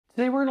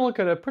Today we're going to look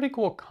at a pretty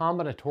cool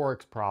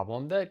combinatorics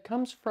problem that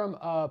comes from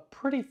a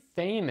pretty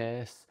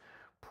famous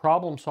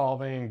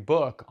problem-solving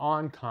book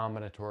on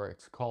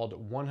combinatorics called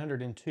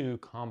 102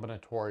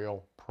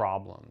 Combinatorial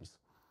Problems.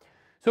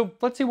 So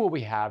let's see what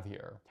we have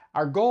here.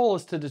 Our goal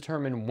is to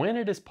determine when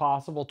it is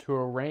possible to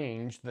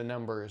arrange the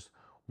numbers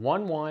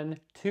 1, 1,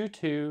 2,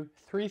 2,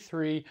 3,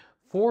 3,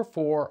 4,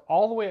 4,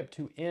 all the way up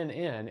to n.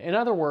 In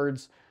other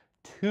words,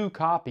 two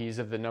copies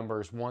of the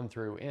numbers 1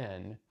 through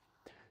n,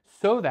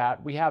 so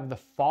that we have the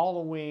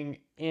following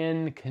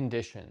n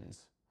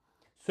conditions.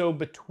 So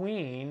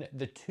between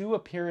the two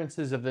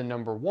appearances of the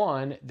number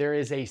 1, there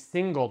is a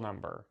single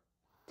number.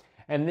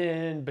 And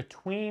then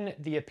between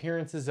the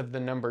appearances of the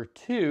number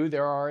 2,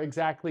 there are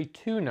exactly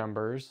two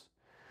numbers.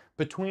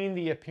 Between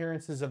the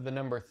appearances of the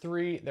number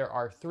 3, there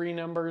are three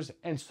numbers,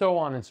 and so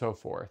on and so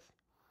forth.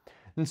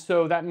 And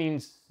so that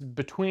means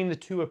between the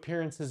two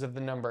appearances of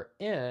the number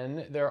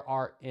n, there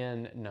are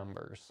n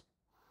numbers.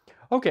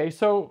 Okay,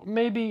 so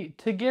maybe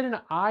to get an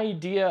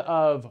idea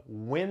of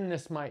when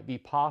this might be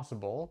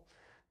possible,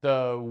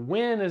 the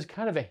when is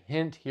kind of a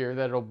hint here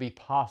that it'll be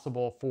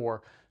possible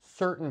for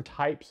certain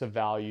types of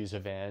values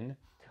of n.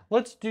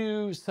 Let's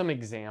do some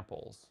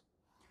examples.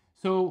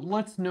 So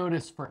let's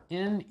notice for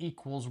n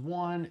equals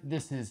 1,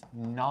 this is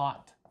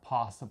not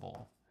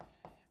possible.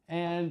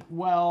 And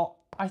well,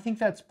 I think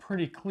that's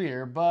pretty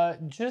clear,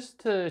 but just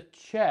to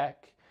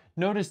check,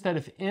 notice that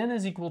if n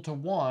is equal to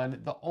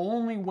 1, the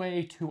only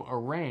way to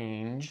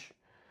arrange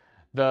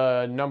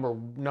the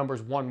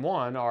numbers 1,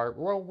 1 are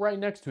right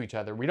next to each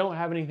other. We don't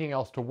have anything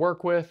else to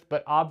work with,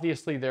 but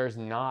obviously there's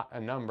not a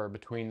number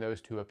between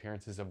those two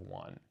appearances of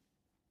 1.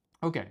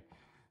 Okay,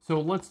 so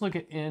let's look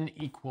at n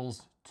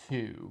equals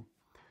 2.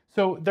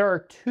 So there are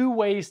two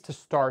ways to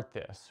start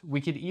this.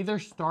 We could either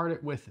start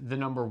it with the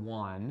number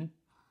 1,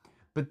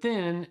 but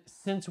then,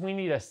 since we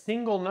need a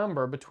single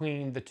number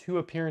between the two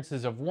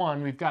appearances of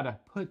 1, we've got to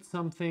put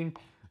something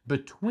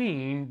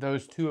between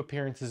those two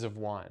appearances of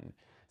 1.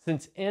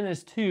 Since n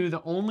is 2,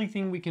 the only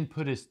thing we can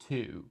put is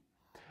 2.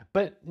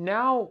 But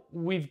now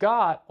we've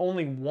got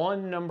only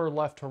one number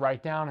left to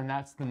write down, and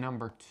that's the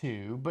number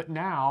 2. But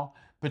now,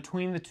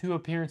 between the two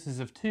appearances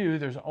of 2,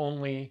 there's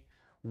only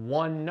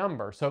one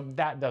number, so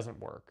that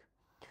doesn't work.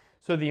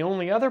 So the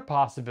only other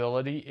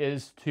possibility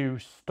is to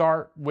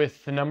start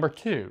with the number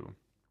 2.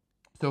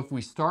 So if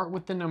we start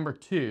with the number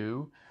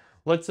 2,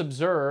 let's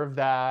observe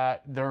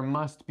that there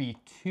must be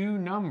two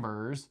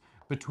numbers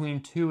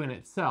between 2 and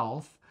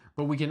itself,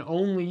 but we can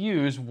only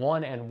use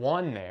 1 and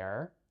 1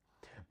 there.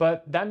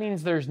 But that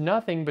means there's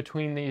nothing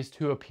between these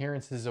two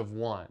appearances of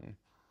 1.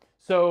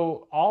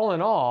 So all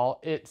in all,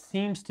 it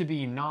seems to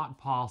be not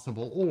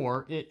possible,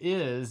 or it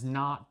is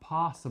not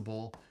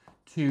possible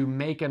to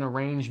make an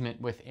arrangement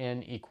with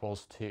n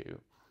equals 2.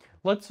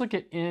 Let's look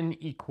at n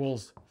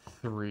equals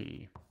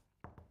 3.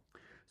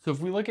 So if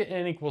we look at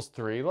n equals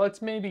 3,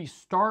 let's maybe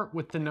start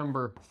with the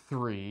number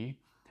 3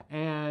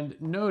 and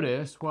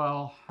notice,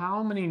 well,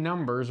 how many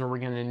numbers are we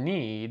going to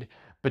need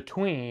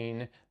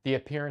between the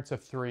appearance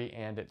of 3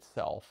 and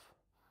itself?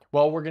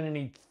 Well, we're going to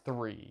need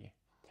 3.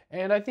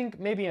 And I think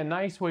maybe a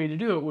nice way to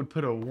do it would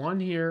put a 1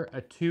 here, a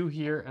 2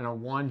 here, and a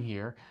 1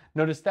 here.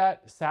 Notice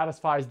that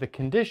satisfies the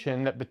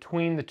condition that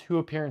between the two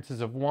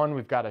appearances of 1,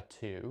 we've got a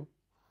 2.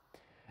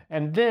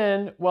 And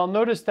then, well,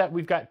 notice that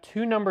we've got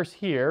two numbers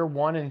here,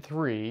 1 and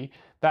 3.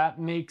 That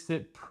makes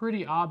it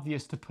pretty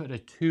obvious to put a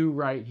 2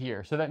 right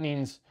here. So that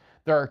means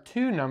there are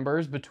two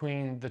numbers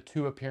between the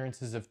two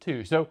appearances of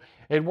 2. So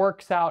it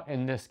works out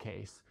in this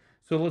case.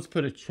 So let's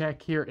put a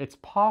check here. It's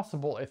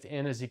possible if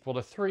n is equal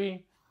to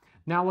 3.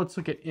 Now let's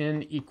look at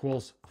n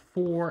equals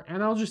 4.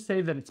 And I'll just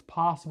say that it's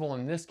possible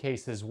in this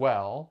case as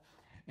well.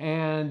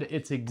 And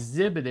it's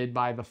exhibited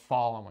by the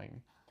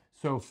following.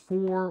 So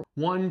 4,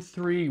 1,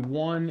 3,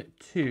 1,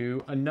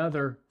 2,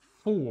 another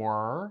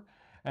 4.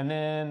 And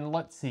then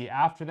let's see,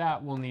 after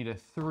that we'll need a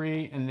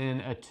 3 and then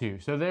a 2.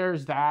 So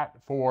there's that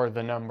for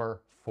the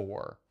number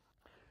 4.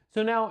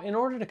 So now in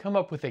order to come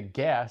up with a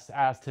guess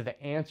as to the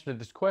answer to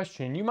this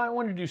question, you might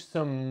want to do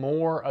some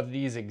more of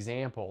these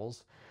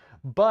examples.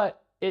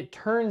 But it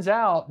turns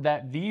out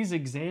that these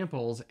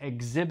examples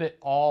exhibit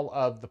all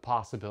of the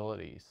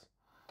possibilities.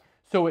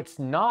 So it's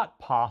not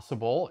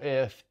possible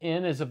if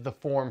n is of the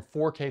form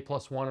 4k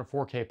plus 1 or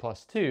 4k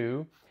plus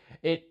 2.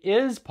 It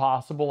is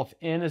possible if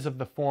n is of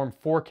the form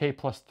 4k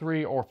plus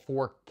 3 or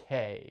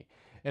 4k.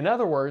 In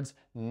other words,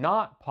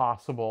 not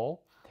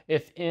possible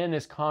if n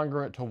is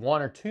congruent to 1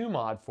 or 2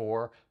 mod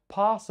 4.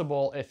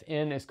 Possible if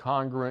n is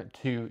congruent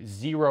to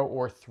 0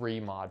 or 3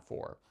 mod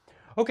 4.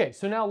 Okay,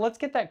 so now let's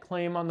get that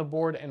claim on the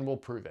board and we'll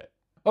prove it.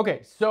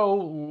 Okay, so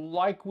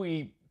like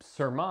we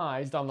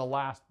surmised on the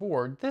last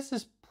board, this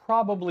is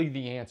probably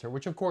the answer,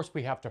 which of course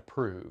we have to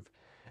prove.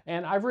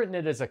 And I've written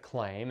it as a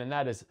claim, and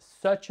that is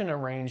such an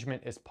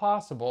arrangement is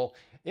possible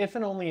if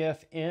and only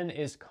if n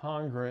is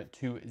congruent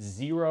to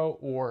 0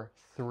 or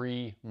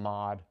 3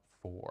 mod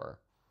 4.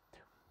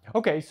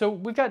 Okay, so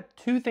we've got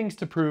two things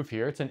to prove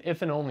here. It's an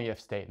if and only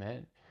if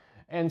statement.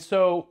 And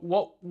so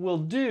what we'll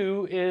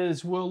do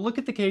is we'll look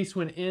at the case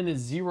when n is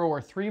 0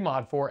 or 3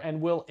 mod 4, and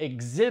we'll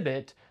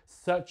exhibit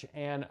such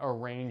an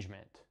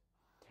arrangement.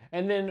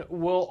 And then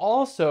we'll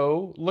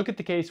also look at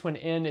the case when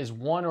n is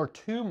 1 or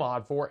 2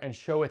 mod 4 and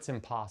show it's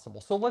impossible.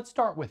 So let's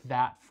start with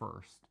that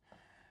first.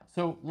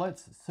 So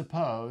let's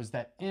suppose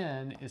that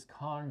n is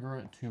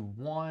congruent to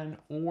 1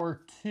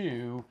 or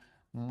 2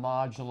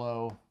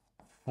 modulo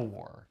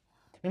 4.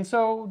 And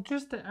so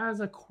just as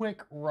a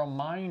quick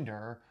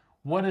reminder,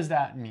 what does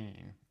that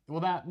mean?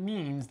 Well, that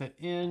means that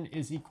n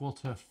is equal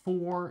to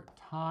 4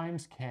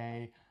 times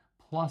k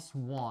plus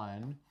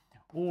 1,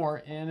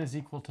 or n is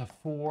equal to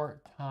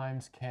 4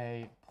 times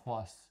k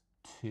plus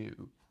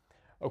 2.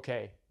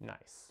 Okay,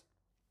 nice.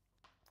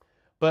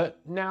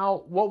 But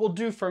now what we'll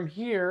do from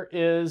here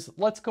is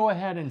let's go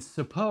ahead and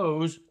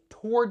suppose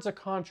towards a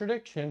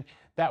contradiction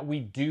that we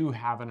do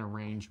have an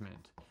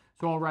arrangement.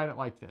 So I'll write it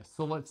like this.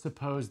 So let's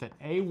suppose that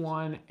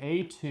A1,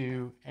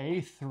 A2,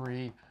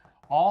 A3,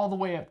 all the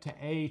way up to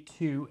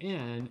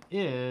A2n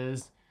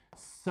is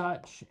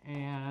such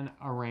an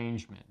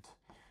arrangement.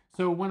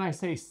 So when I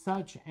say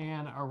such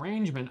an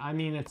arrangement, I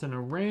mean it's an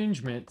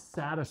arrangement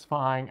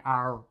satisfying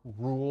our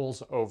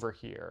rules over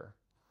here.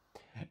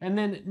 And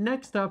then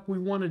next up, we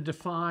want to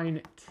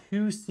define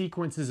two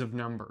sequences of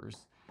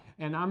numbers.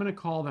 And I'm going to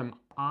call them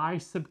I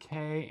sub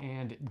k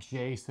and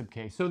j sub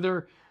k. So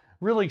they're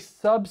really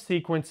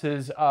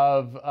subsequences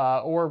of,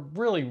 or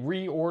really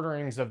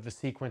reorderings of the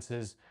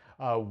sequences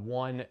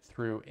 1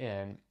 through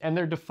n. And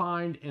they're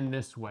defined in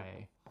this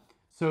way.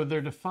 So they're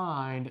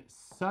defined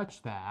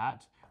such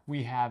that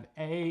we have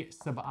a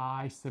sub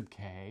I sub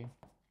k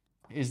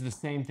is the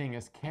same thing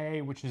as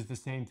k, which is the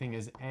same thing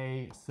as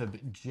a sub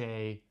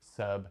j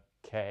sub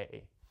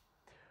k.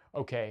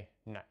 Okay,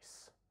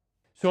 nice.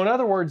 So in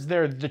other words,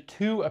 they're the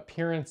two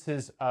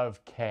appearances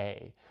of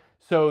k.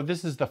 So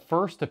this is the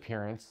first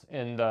appearance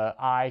in the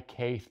I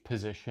kth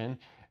position,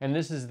 and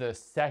this is the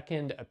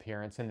second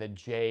appearance in the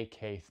j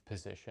kth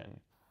position.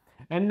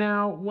 And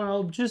now,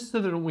 well, just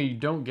so that we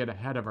don't get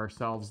ahead of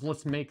ourselves,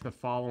 let's make the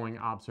following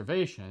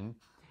observation.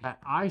 At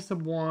I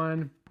sub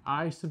 1,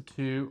 I sub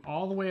 2,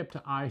 all the way up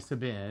to I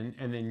sub n,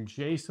 and then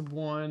j sub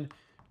 1,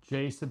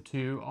 j sub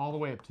 2, all the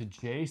way up to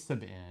j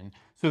sub n.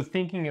 So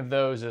thinking of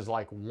those as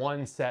like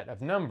one set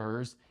of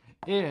numbers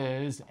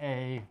is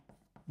a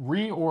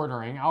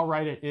reordering, I'll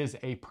write it as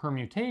a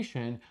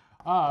permutation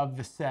of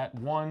the set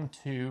 1,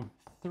 2,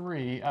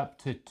 3 up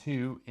to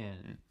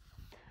 2n.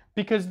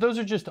 Because those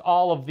are just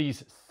all of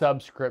these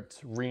subscripts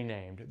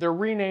renamed. They're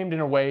renamed in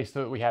a way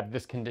so that we have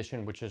this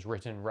condition which is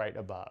written right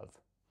above.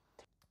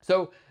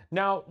 So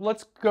now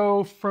let's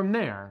go from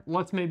there.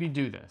 Let's maybe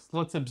do this.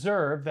 Let's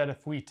observe that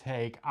if we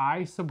take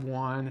I sub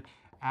 1,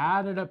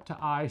 add it up to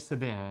I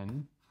sub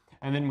n,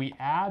 and then we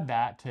add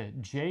that to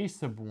j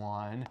sub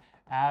 1,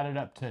 add it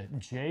up to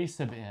j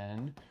sub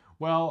n,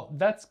 well,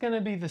 that's going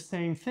to be the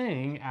same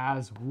thing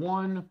as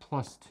 1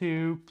 plus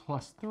 2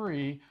 plus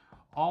 3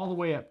 all the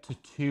way up to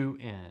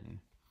 2n.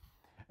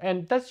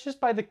 And that's just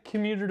by the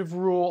commutative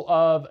rule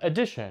of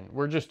addition.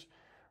 We're just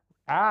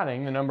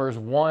adding the numbers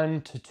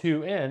 1 to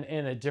 2n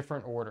in a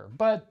different order.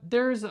 But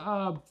there's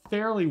a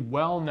fairly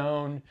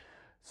well-known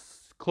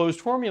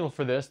closed formula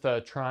for this,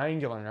 the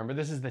triangular number.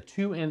 This is the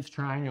 2nth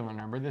triangular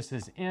number. This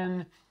is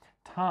n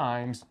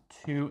times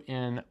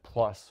 2n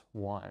plus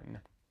 1.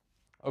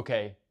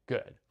 Okay,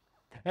 good.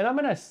 And I'm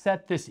going to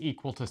set this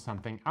equal to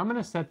something. I'm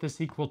going to set this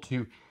equal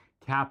to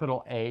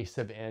capital A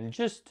sub n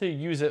just to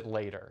use it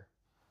later.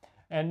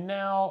 And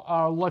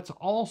now let's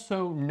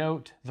also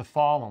note the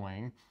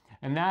following,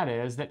 and that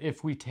is that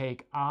if we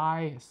take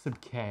I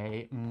sub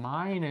k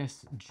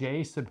minus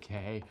j sub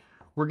k,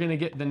 we're going to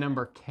get the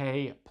number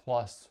k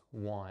plus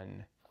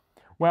 1.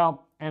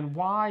 Well, and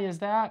why is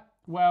that?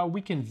 Well,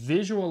 we can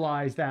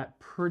visualize that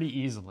pretty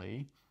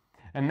easily,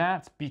 and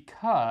that's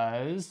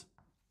because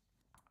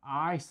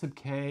I sub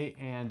k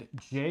and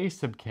j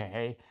sub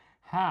k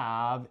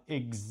have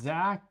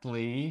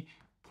exactly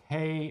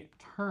k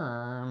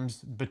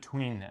terms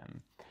between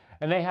them.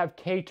 And they have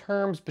k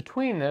terms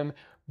between them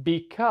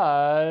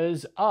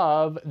because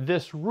of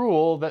this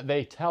rule that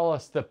they tell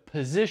us the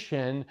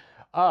position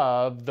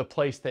of the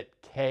place that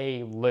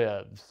k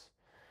lives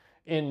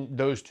in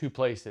those two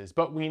places.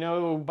 But we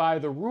know by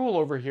the rule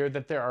over here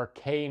that there are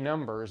k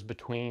numbers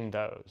between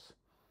those.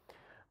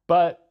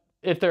 But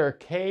if there are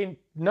k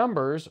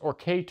numbers or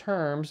k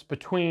terms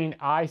between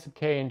I sub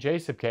k and j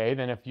sub k,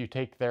 then if you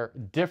take their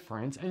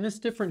difference, and this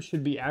difference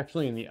should be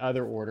actually in the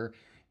other order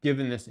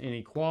given this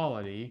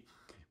inequality,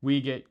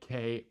 we get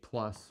k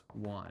plus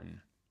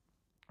 1.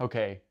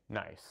 Okay,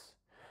 nice.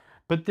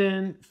 But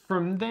then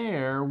from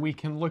there, we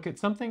can look at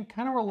something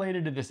kind of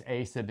related to this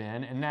a sub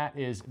n, and that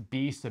is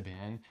b sub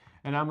n.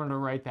 And I'm going to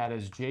write that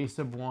as j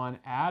sub 1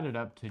 added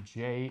up to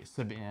j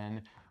sub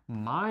n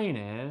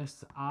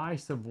minus I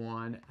sub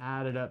 1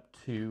 added up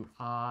to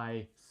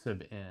I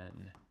sub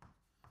n.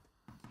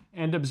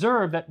 And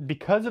observe that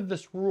because of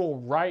this rule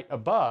right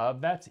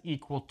above, that's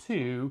equal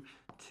to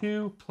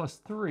 2 plus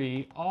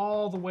 3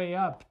 all the way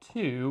up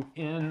to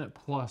n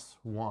plus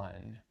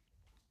 1.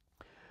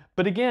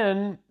 But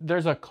again,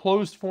 there's a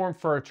closed form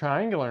for a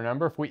triangular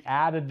number if we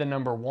added the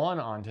number 1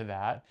 onto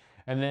that,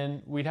 and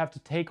then we'd have to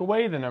take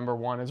away the number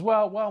 1 as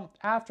well. Well,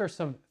 after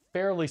some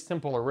fairly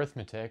simple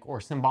arithmetic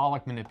or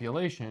symbolic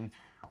manipulation,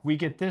 we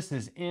get this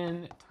as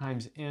n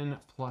times n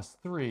plus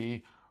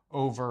 3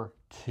 over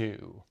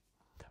 2.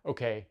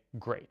 Okay,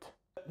 great.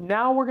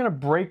 Now we're going to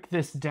break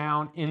this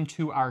down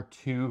into our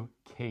two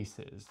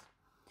cases.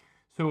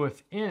 So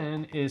if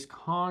n is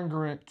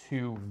congruent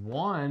to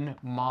 1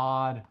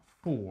 mod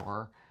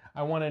 4,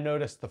 I want to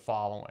notice the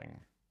following.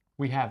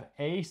 We have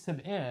a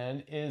sub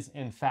n is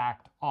in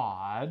fact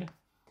odd,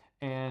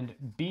 and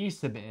b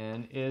sub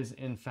n is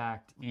in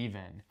fact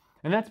even.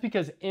 And that's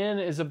because n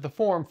is of the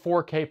form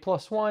 4k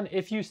plus 1.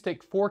 If you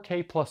stick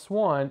 4k plus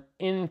 1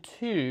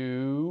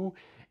 into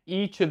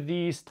each of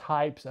these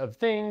types of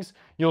things,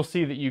 you'll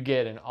see that you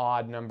get an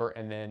odd number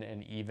and then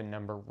an even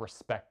number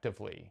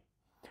respectively.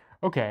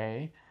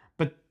 Okay,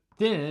 but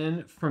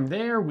then from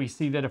there we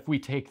see that if we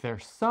take their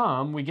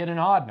sum, we get an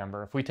odd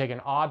number. If we take an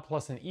odd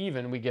plus an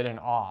even, we get an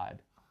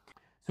odd.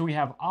 So we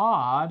have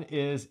odd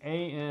is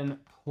an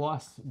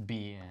plus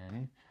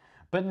bn.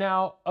 But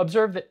now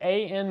observe that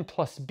an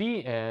plus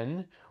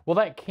bn, well,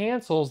 that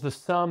cancels the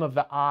sum of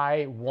the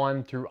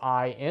I1 through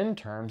In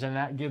terms, and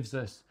that gives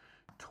us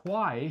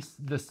twice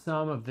the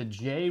sum of the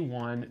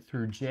J1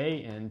 through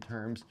Jn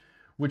terms,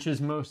 which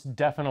is most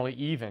definitely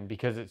even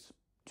because it's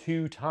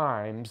 2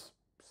 times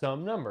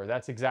some number.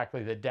 That's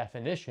exactly the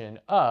definition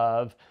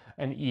of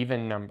an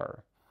even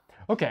number.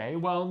 Okay,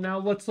 well, now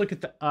let's look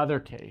at the other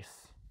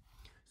case.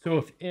 So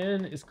if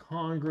n is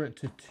congruent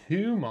to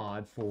 2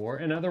 mod 4,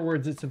 in other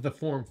words, it's of the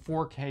form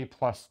 4k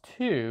plus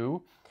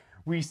 2,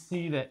 we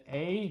see that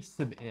a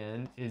sub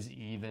n is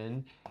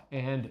even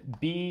and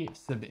b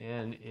sub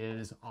n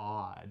is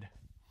odd,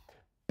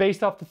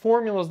 based off the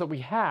formulas that we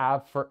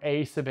have for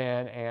a sub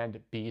n and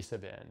b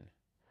sub n.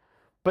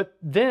 But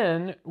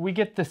then we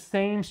get the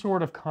same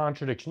sort of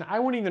contradiction. I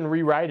won't even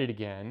rewrite it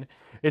again.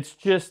 It's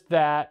just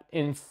that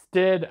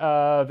instead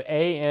of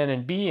an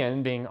and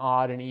bn being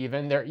odd and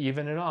even, they're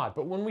even and odd.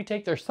 But when we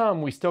take their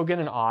sum, we still get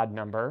an odd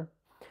number.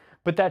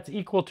 But that's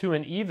equal to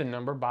an even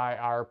number by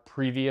our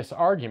previous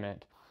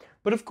argument.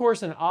 But of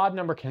course, an odd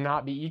number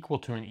cannot be equal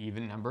to an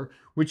even number,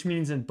 which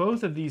means in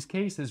both of these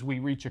cases, we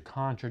reach a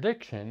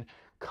contradiction,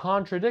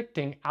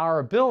 contradicting our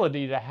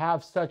ability to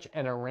have such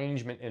an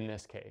arrangement in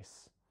this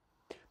case.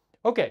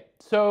 Okay,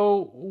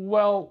 so,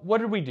 well, what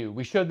did we do?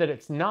 We showed that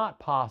it's not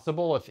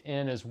possible if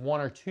n is 1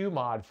 or 2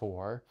 mod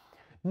 4.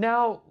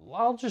 Now,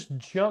 I'll just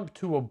jump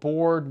to a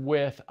board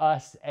with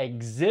us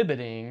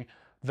exhibiting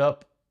the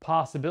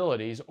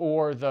possibilities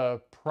or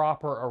the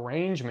proper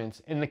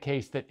arrangements in the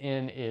case that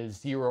n is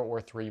 0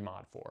 or 3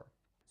 mod 4.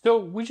 So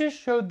we just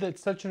showed that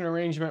such an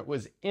arrangement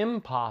was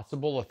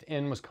impossible if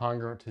n was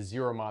congruent to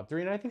 0 mod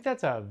 3, and I think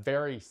that's a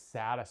very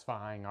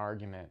satisfying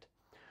argument.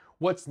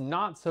 What's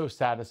not so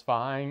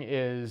satisfying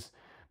is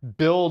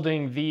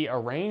building the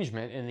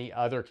arrangement in the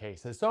other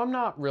cases. So I'm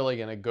not really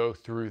going to go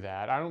through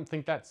that. I don't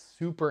think that's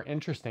super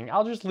interesting.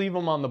 I'll just leave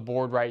them on the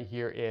board right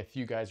here if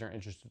you guys are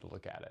interested to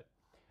look at it.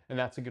 And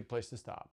that's a good place to stop.